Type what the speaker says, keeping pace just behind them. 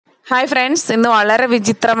Hi friends, ഇന്ന് വളരെ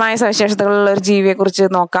വിചിത്രമായ സവിശേഷതകളുള്ള ഒരു ജീവിയെക്കുറിച്ച്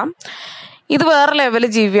നോക്കാം. ഇത് വേറെ ലെവൽ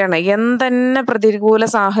ജീവിയാണ്. എന്തെന്നെ പ്രതികൂല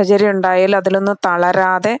സാഹചര്യം ഉണ്ടായാലും അതിലൊന്നും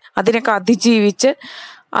തളരാതെ അതിനൊക്കെ അതിജീവിച്ച്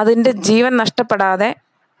അതിൻ്റെ ജീവൻ നഷ്ടപ്പെടാതെ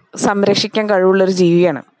സംരക്ഷിക്കാൻ കഴിവുള്ളൊരു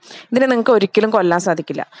ജീവിയാണ്. ഇതിനെ നിങ്ങൾക്ക് ഒരിക്കലും കൊല്ലാൻ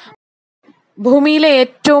സാധിക്കില്ല. ഭൂമിയിലെ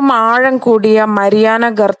ഏറ്റവും ആഴം കൂടിയ മരിയാന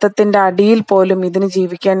ഗർത്തത്തിന്റെ അടിയിൽ പോലും ഇതിന്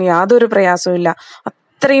ജീവിക്കാൻ യാതൊരു പ്രയാസവുമില്ല.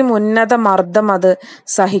 അത്രയും ഉന്നത മർദ്ദം അത്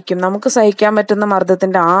സഹിക്കും. നമുക്ക് സഹിക്കാൻ പറ്റുന്ന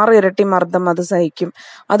മർദ്ദത്തിന്റെ 6 ഇരട്ടി മർദ്ദം അത് സഹിക്കും.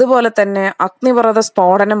 അതുപോലെ തന്നെ അഗ്നിപർവ്വത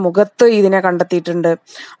സ്ഫോടനം മുഖത്ത് ഇതിനെ കണ്ടെത്തിയിട്ടുണ്ട്.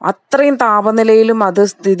 അത്രയും താപനിലയിലും അത്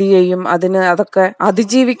സ്ഥിതി ചെയ്യും. അതൊക്കെ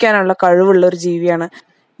അതിജീവിക്കാനുള്ള കഴിവുള്ള ഒരു ജീവിയാണ്.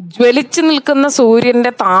 ജ്വലിച്ചു നിൽക്കുന്ന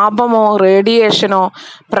സൂര്യന്റെ താപമോ റേഡിയേഷനോ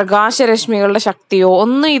പ്രകാശരശ്മികളുടെ ശക്തിയോ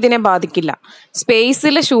ഒന്നും ഇതിനെ ബാധിക്കില്ല.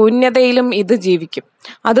 സ്പേസിലെ ശൂന്യതയിലും ഇത് ജീവിക്കും.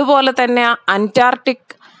 അതുപോലെ തന്നെ അന്റാർട്ടിക്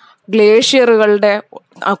ഗ്ലേഷ്യറുകളുടെ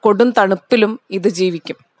കൊടും തണുപ്പിലും ഇത്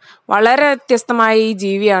ജീവിക്കും. വളരെ വ്യത്യസ്തമായ ഈ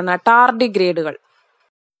ജീവിയാണ് ടാർഡിഗ്രേഡുകൾ.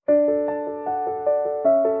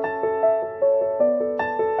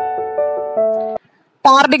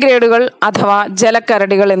 ടാർഡിഗ്രേഡുകൾ അഥവാ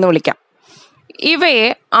ജലക്കരടികൾ എന്ന് വിളിക്കാം. ഇവയെ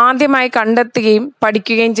ആദ്യമായി കണ്ടെത്തുകയും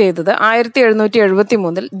പഠിക്കുകയും ചെയ്തത്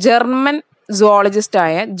 1773 German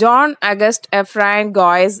സുവോളജിസ്റ്റായ John August Ephraim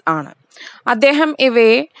goes ആണ്. അദ്ദേഹം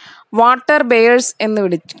ഇവയെ വാട്ടർ ബെയേഴ്സ് എന്ന്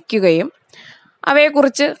വിളിക്കുകയും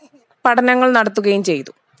അവയെക്കുറിച്ച് പഠനങ്ങൾ നടത്തുകയും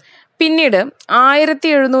ചെയ്തു. പിന്നീട്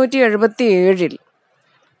 1777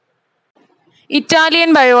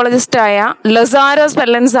 ഇറ്റാലിയൻ ബയോളജിസ്റ്റായ ലസാരോ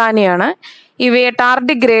സ്പെല്ലൻസാനിയാണ് ഇവയെ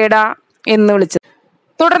ടാർഡിഗ്രേഡ എന്ന് വിളിച്ചത്.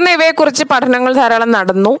 തുടർന്ന് ഇവയെക്കുറിച്ച് പഠനങ്ങൾ ധാരാളം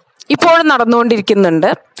നടന്നു, ഇപ്പോഴും നടന്നുകൊണ്ടിരിക്കുന്നുണ്ട്.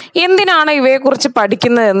 എന്തിനാണ് ഇവയെക്കുറിച്ച്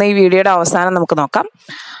പഠിക്കുന്നതെന്ന് ഈ വീഡിയോയുടെ അവസാനം നമുക്ക് നോക്കാം.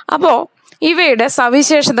 അപ്പോൾ ഇവയുടെ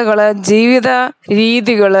സവിശേഷതകൾ, ജീവിത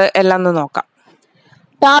രീതികൾ എല്ലാം ഒന്ന് നോക്കാം.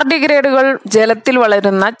 ടാർഡിഗ്രേഡുകൾ ജലത്തിൽ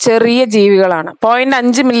വളരുന്ന ചെറിയ ജീവികളാണ്.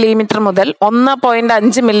 0.5 മില്ലിമീറ്റർ മുതൽ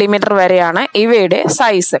 1.5 മില്ലിമീറ്റർ വരെയാണ് ഇവയുടെ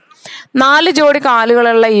സൈസ്. 4 ജോഡി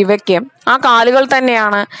കാലുകളുള്ള ഇവയ്ക്ക് ആ കാലുകൾ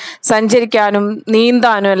തന്നെയാണ് സഞ്ചരിക്കാനും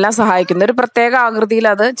നീന്താനും എല്ലാം സഹായിക്കുന്നത്. ഒരു പ്രത്യേക ആകൃതിയിൽ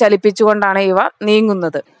അത് ചലിപ്പിച്ചുകൊണ്ടാണ് ഇവ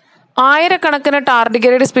നീങ്ങുന്നത്. ആയിരക്കണക്കിന്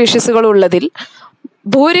ടാർഡിഗ്രേഡ് സ്പീഷീസുകൾ ഉള്ളതിൽ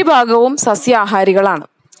ഭൂരിഭാഗവും സസ്യാഹാരികളാണ്.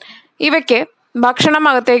 ഇവയ്ക്ക് ഭക്ഷണം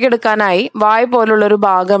അകത്തേക്ക് എടുക്കാനായി വായ് പോലുള്ളൊരു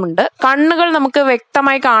ഭാഗമുണ്ട്. കണ്ണുകൾ നമുക്ക്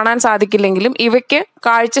വ്യക്തമായി കാണാൻ സാധിക്കില്ലെങ്കിലും ഇവയ്ക്ക്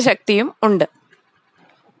കാഴ്ച ശക്തിയും ഉണ്ട്.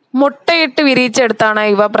 മുട്ടയിട്ട് വിരിയിച്ചെടുത്താണ്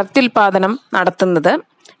ഇവ പ്രത്യുൽപാദനം നടത്തുന്നത്.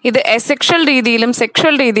 ഇത് അസെക്ഷൽ രീതിയിലും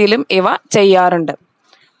സെക്ഷൽ രീതിയിലും ഇവ ചെയ്യാറുണ്ട്.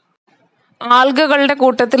 ആൽഗകളുടെ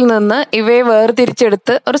കൂട്ടത്തിൽ നിന്ന് ഇവയെ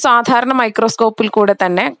വേർതിരിച്ചെടുത്ത് ഒരു സാധാരണ മൈക്രോസ്കോപ്പിൽ കൂടെ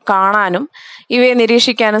തന്നെ കാണാനും ഇവയെ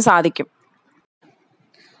നിരീക്ഷിക്കാനും സാധിക്കും.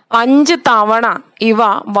 5 തവണ ഇവ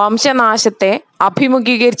വംശനാശത്തെ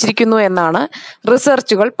അഭിമുഖീകരിച്ചിരിക്കുന്നു എന്നാണ്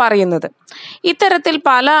റിസർച്ചുകൾ പറയുന്നത്. ഇത്തരത്തിൽ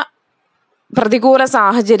പല പ്രതികൂല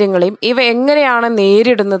സാഹചര്യങ്ങളെയും ഇവ എങ്ങനെയാണ്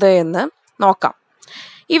നേരിടുന്നത് എന്ന് നോക്കാം.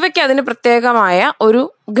 ഇവയ്ക്ക് അതിന് പ്രത്യേകമായ ഒരു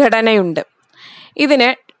ഘടനയുണ്ട്.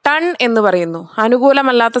 ഇതിനെ ടൺ എന്ന് പറയുന്നു.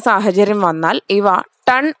 അനുകൂലമല്ലാത്ത സാഹചര്യം വന്നാൽ ഇവ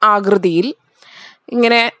ടൺ ആകൃതിയിൽ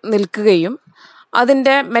ഇങ്ങനെ നിൽക്കുകയും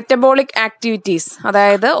അതിൻ്റെ മെറ്റബോളിക് ആക്ടിവിറ്റീസ്,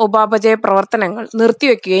 അതായത് ഉപാപചയ പ്രവർത്തനങ്ങൾ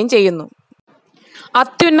നിർത്തിവെക്കുകയും ചെയ്യുന്നു.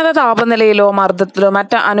 അത്യുന്നത താപനിലയിലോ മർദ്ദത്തിലോ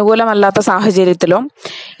മറ്റ് അനുകൂലമല്ലാത്ത സാഹചര്യത്തിലോ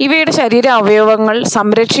ഇവയുടെ ശരീര അവയവങ്ങൾ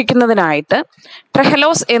സംരക്ഷിക്കുന്നതിനായിട്ട്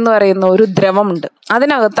ട്രെഹലോസ് എന്ന് പറയുന്ന ഒരു ദ്രവമുണ്ട്.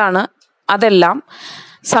 അതിനകത്താണ് അതെല്ലാം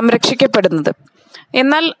സംരക്ഷിക്കപ്പെടുന്നത്.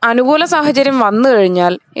 എന്നാൽ അനുകൂല സാഹചര്യം വന്നു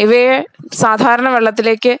കഴിഞ്ഞാൽ ഇവയെ സാധാരണ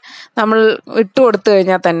വെള്ളത്തിലേക്ക് നമ്മൾ ഇട്ടുകൊടുത്തു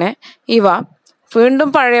കഴിഞ്ഞാൽ തന്നെ ഇവ വീണ്ടും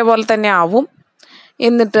പഴയ പോലെ തന്നെ ആവും.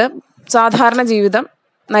 എന്നിട്ട് സാധാരണ ജീവിതം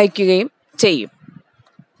നയിക്കുകയും ചെയ്യും.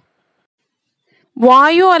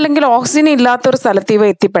 വായു അല്ലെങ്കിൽ ഓക്സിജൻ ഇല്ലാത്തൊരു സ്ഥലത്ത് ഇവ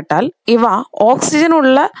എത്തിപ്പെട്ടാൽ ഇവ ഓക്സിജൻ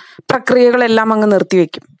ഉള്ള പ്രക്രിയകളെല്ലാം അങ്ങ്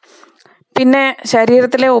നിർത്തിവെക്കും. പിന്നെ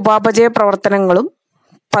ശരീരത്തിലെ ഉപാപചയ പ്രവർത്തനങ്ങളും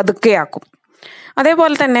പതുക്കെയാക്കും.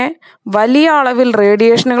 അതേപോലെ തന്നെ വലിയ അളവിൽ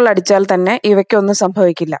റേഡിയേഷനുകൾ അടിച്ചാൽ തന്നെ ഇവയ്ക്കൊന്നും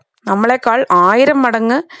സംഭവിക്കില്ല. നമ്മളെക്കാൾ 1000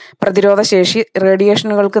 മടങ്ങ് പ്രതിരോധ ശേഷി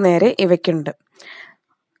റേഡിയേഷനുകൾക്ക് നേരെ ഇവയ്ക്കുണ്ട്.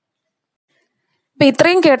 ഇപ്പം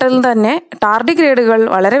ഇത്രയും കേട്ടതിൽ തന്നെ ടാർഡിഗ്രേഡുകൾ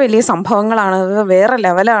വളരെ വലിയ സംഭവങ്ങളാണ്, ഇവ വേറെ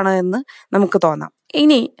ലെവലാണ് എന്ന് നമുക്ക് തോന്നാം.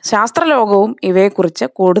 ഇനി ശാസ്ത്രലോകവും ഇവയെക്കുറിച്ച്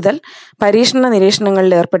കൂടുതൽ പരീക്ഷണ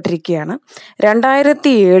നിരീക്ഷണങ്ങളിൽ ഏർപ്പെട്ടിരിക്കുകയാണ്.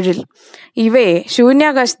 2007 ഇവയെ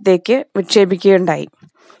ശൂന്യാകാശത്തേക്ക് വിക്ഷേപിക്കുകയുണ്ടായി.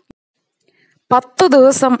 10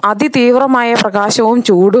 ദിവസം അതിതീവ്രമായ പ്രകാശവും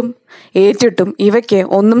ചൂടും ഏറ്റിട്ടും ഇവയ്ക്ക്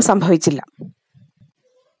ഒന്നും സംഭവിച്ചില്ല.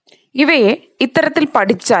 ഇവയെ ഇത്തരത്തിൽ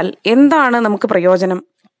പഠിച്ചാൽ എന്താണ് നമുക്ക് പ്രയോജനം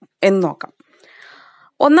എന്ന് നോക്കാം.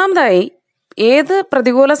 ഒന്നാമതായി, ഏത്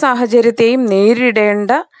പ്രതികൂല സാഹചര്യത്തെയും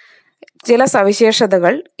നേരിടേണ്ട ചില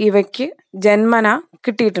സവിശേഷതകൾ ഇവയ്ക്ക് ജന്മന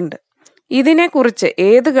കിട്ടിയിട്ടുണ്ട്. ഇതിനെക്കുറിച്ച്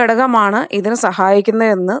ഏത് ഘടകമാണ് ഇതിന്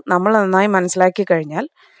സഹായിക്കുന്നതെന്ന് നമ്മൾ നന്നായി മനസ്സിലാക്കി കഴിഞ്ഞാൽ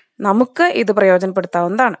നമുക്ക് ഇത്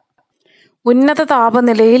പ്രയോജനപ്പെടുത്താവുന്നതാണ്. ഉന്നത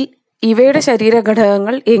താപനിലയിൽ ഇവയുടെ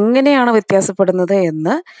ശരീരഘടകങ്ങൾ എങ്ങനെയാണ് വ്യത്യാസപ്പെടുന്നത്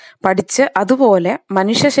എന്ന് പഠിച്ച് അതുപോലെ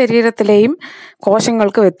മനുഷ്യ ശരീരത്തിലെയും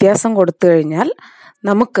കോശങ്ങൾക്ക് വ്യത്യാസം കൊടുത്തു കഴിഞ്ഞാൽ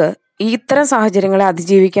നമുക്ക് ഇത്തരം സാഹചര്യങ്ങളെ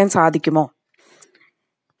അതിജീവിക്കാൻ സാധിക്കുമോ?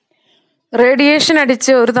 റേഡിയേഷൻ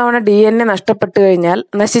അടിച്ച് ഒരു തവണ DNA നഷ്ടപ്പെട്ടു കഴിഞ്ഞാൽ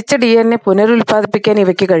നശിച്ച DNA പുനരുൽപ്പാദിപ്പിക്കാൻ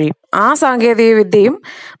ഇവയ്ക്ക് കഴിയും. ആ സാങ്കേതിക വിദ്യയും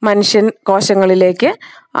മനുഷ്യൻ കോശങ്ങളിലേക്ക്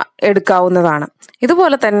എടുക്കാവുന്നതാണ്.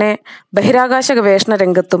 ഇതുപോലെ തന്നെ ബഹിരാകാശ ഗവേഷണ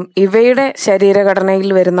രംഗത്തും ഇവയുടെ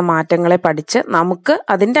ശരീരഘടനയിൽ വരുന്ന മാറ്റങ്ങളെ പഠിച്ച് നമുക്ക്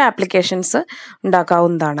അതിൻ്റെ ആപ്ലിക്കേഷൻസ്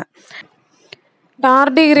ഉണ്ടാക്കാവുന്നതാണ്.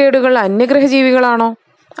 ടാർഡിഗ്രേഡുകൾ അന്യഗ്രഹജീവികളാണോ?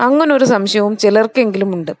 അങ്ങനൊരു സംശയവും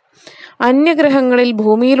ചിലർക്കെങ്കിലും ഉണ്ട്. അന്യഗ്രഹങ്ങളിൽ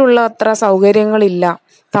ഭൂമിയിലുള്ള അത്ര സൗകര്യങ്ങളില്ല.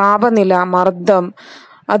 താപനില, മർദ്ദം,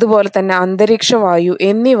 അതുപോലെ തന്നെ അന്തരീക്ഷവായു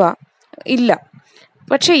എന്നിവ ഇല്ല.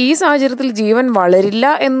 പക്ഷെ ഈ സാഹചര്യത്തിൽ ജീവൻ വളരില്ല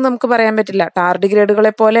എന്ന് നമുക്ക് പറയാൻ പറ്റില്ല.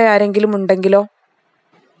 ടാർഡിഗ്രേഡുകളെ പോലെ ആരെങ്കിലും ഉണ്ടെങ്കിലോ?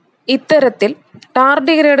 ഇത്തരത്തിൽ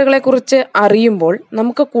ടാർഡിഗ്രേഡുകളെ കുറിച്ച് അറിയുമ്പോൾ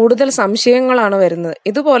നമുക്ക് കൂടുതൽ സംശയങ്ങളാണ് വരുന്നത്.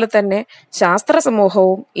 ഇതുപോലെ തന്നെ ശാസ്ത്ര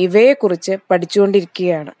സമൂഹവും ഇവയെക്കുറിച്ച്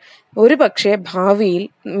പഠിച്ചുകൊണ്ടിരിക്കുകയാണ്. ഒരു പക്ഷേ ഭാവിയിൽ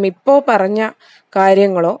ഇപ്പോൾ പറഞ്ഞ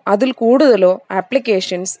കാര്യങ്ങളോ അതിൽ കൂടുതലോ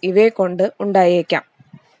ആപ്ലിക്കേഷൻസ് ഇവയെ കൊണ്ട് ഉണ്ടായേക്കാം.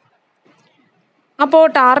 അപ്പോൾ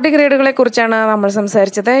ടാർഡിഗ്രേഡുകളെ കുറിച്ചാണ് നമ്മൾ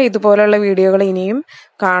സംസാരിച്ചത്. ഇതുപോലുള്ള വീഡിയോകൾ ഇനിയും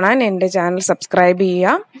കാണാൻ എൻ്റെ ചാനൽ സബ്സ്ക്രൈബ്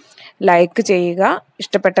ചെയ്യുക, ലൈക്ക് ചെയ്യുക,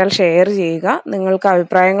 ഇഷ്ടപ്പെട്ടാൽ ഷെയർ ചെയ്യുക. നിങ്ങൾക്ക്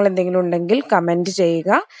അഭിപ്രായങ്ങൾ എന്തെങ്കിലും ഉണ്ടെങ്കിൽ കമൻറ്റ്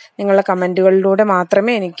ചെയ്യുക. നിങ്ങളുടെ കമൻറ്റുകളിലൂടെ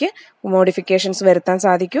മാത്രമേ എനിക്ക് മോഡിഫിക്കേഷൻസ് വരുത്താൻ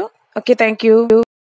സാധിക്കൂ. Okay, thank you.